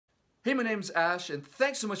Hey, my name's Ash, and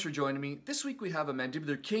thanks so much for joining me. This week we have a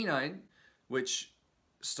mandibular canine, which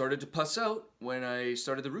started to pus out when I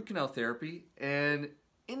started the root canal therapy. And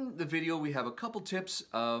in the video, we have a couple tips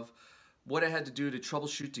of what I had to do to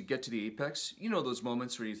troubleshoot to get to the apex. You know those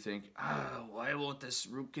moments where you think, why won't this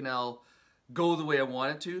root canal go the way I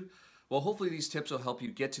want it to? Well, hopefully these tips will help you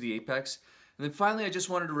get to the apex. And then finally, I just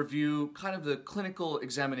wanted to review kind of the clinical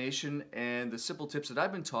examination and the simple tips that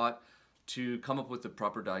I've been taught to come up with the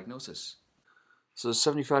proper diagnosis. So a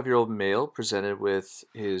 75-year-old male presented with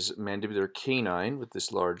his mandibular canine with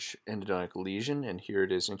this large endodontic lesion, and here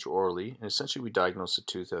it is intraorally. And essentially we diagnosed the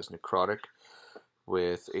tooth as necrotic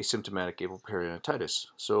with asymptomatic periodontitis.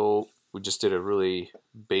 So we just did a really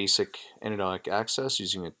basic endodontic access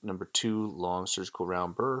using a number 2 long surgical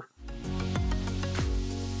round burr.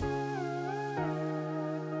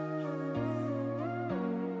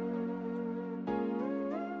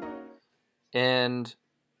 And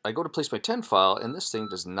I go to place my 10 file, and this thing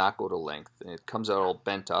does not go to length. It comes out all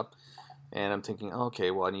bent up, and I'm thinking,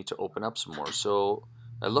 okay, well, I need to open up some more. So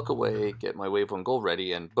I look away, get my wave 1 goal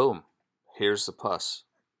ready, and boom, here's the pus.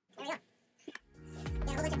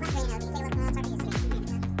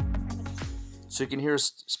 So you can hear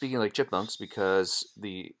us speaking like chipmunks because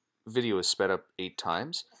the video is sped up 8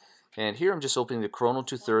 times. And here I'm just opening the coronal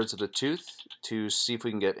 2/3 of the tooth to see if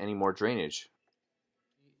we can get any more drainage.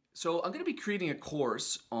 So I'm going to be creating a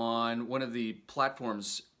course on one of the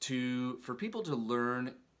platforms for people to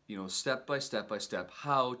learn, step by step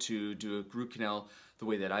how to do a root canal the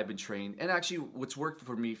way that I've been trained, and actually what's worked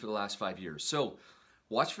for me for the last 5 years. So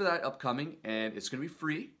watch for that upcoming, and it's going to be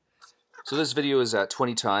free. So this video is at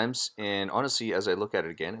 20 times, and honestly, as I look at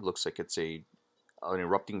it again, it looks like it's an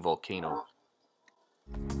erupting volcano.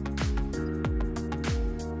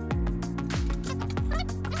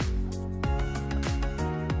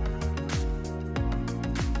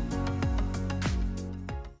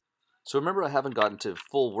 So remember, I haven't gotten to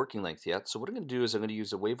full working length yet, so what I'm going to do is I'm going to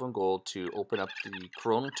use a wave 1 gold to open up the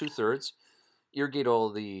coronal 2/3, irrigate all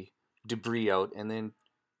the debris out, and then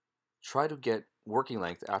try to get working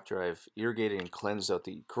length after I've irrigated and cleansed out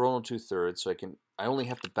the coronal 2/3, so I only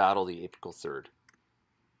have to battle the apical third.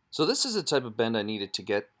 So this is the type of bend I needed to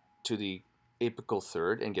get to the apical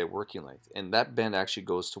third and get working length, and that bend actually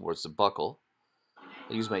goes towards the buccal.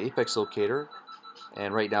 I use my apex locator,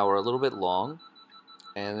 and right now we're a little bit long.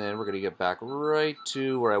 And then we're going to get back right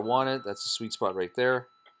to where I want it. That's the sweet spot right there.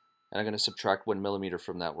 And I'm going to subtract 1 millimeter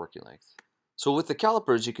from that working length. So with the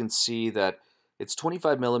calipers, you can see that it's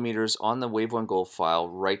 25 millimeters on the wave 1 gold file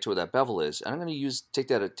right to where that bevel is. And I'm going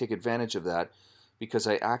to take advantage of that because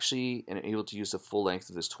I actually am able to use the full length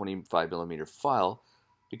of this 25 millimeter file,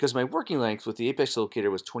 because my working length with the apex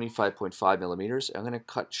locator was 25.5 millimeters. I'm going to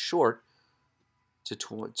cut short to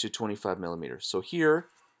 25 millimeters. So here,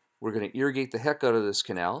 we're going to irrigate the heck out of this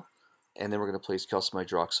canal, and then we're going to place calcium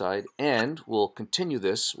hydroxide, and we'll continue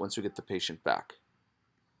this once we get the patient back.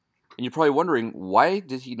 And you're probably wondering, why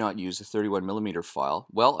did he not use the 31 millimeter file?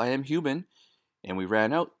 Well, I am human, and we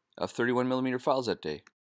ran out of 31 millimeter files that day.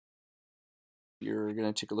 You're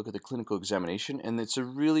going to take a look at the clinical examination, and it's a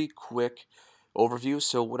really quick overview.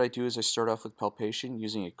 So what I do is I start off with palpation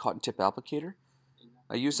using a cotton tip applicator.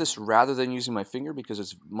 I use this rather than using my finger because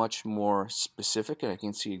it's much more specific and I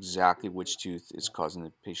can see exactly which tooth is causing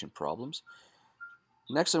the patient problems.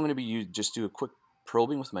 Next, I'm going to be just do a quick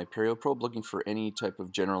probing with my Perio Probe, looking for any type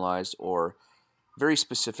of generalized or very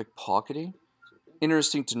specific pocketing.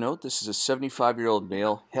 Interesting to note, this is a 75-year-old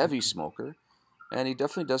male, heavy smoker, and he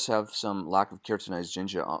definitely does have some lack of keratinized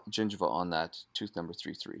gingiva on that tooth number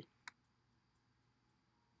 3-3.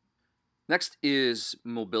 Next is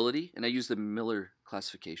mobility, and I use the Miller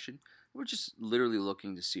classification. We're just literally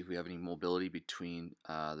looking to see if we have any mobility between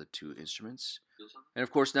the two instruments. And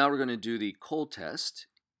of course, now we're going to do the cold test.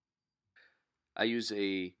 I use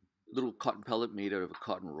a little cotton pellet made out of a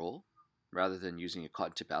cotton roll rather than using a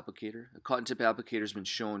cotton tip applicator. A cotton tip applicator has been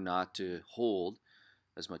shown not to hold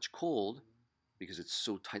as much cold because it's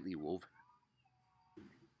so tightly woven.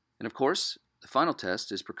 And of course, the final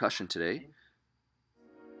test is percussion today.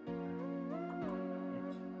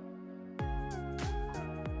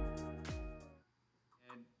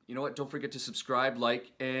 You know what? Don't forget to subscribe,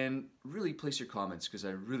 like, and really place your comments because I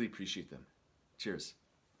really appreciate them. Cheers.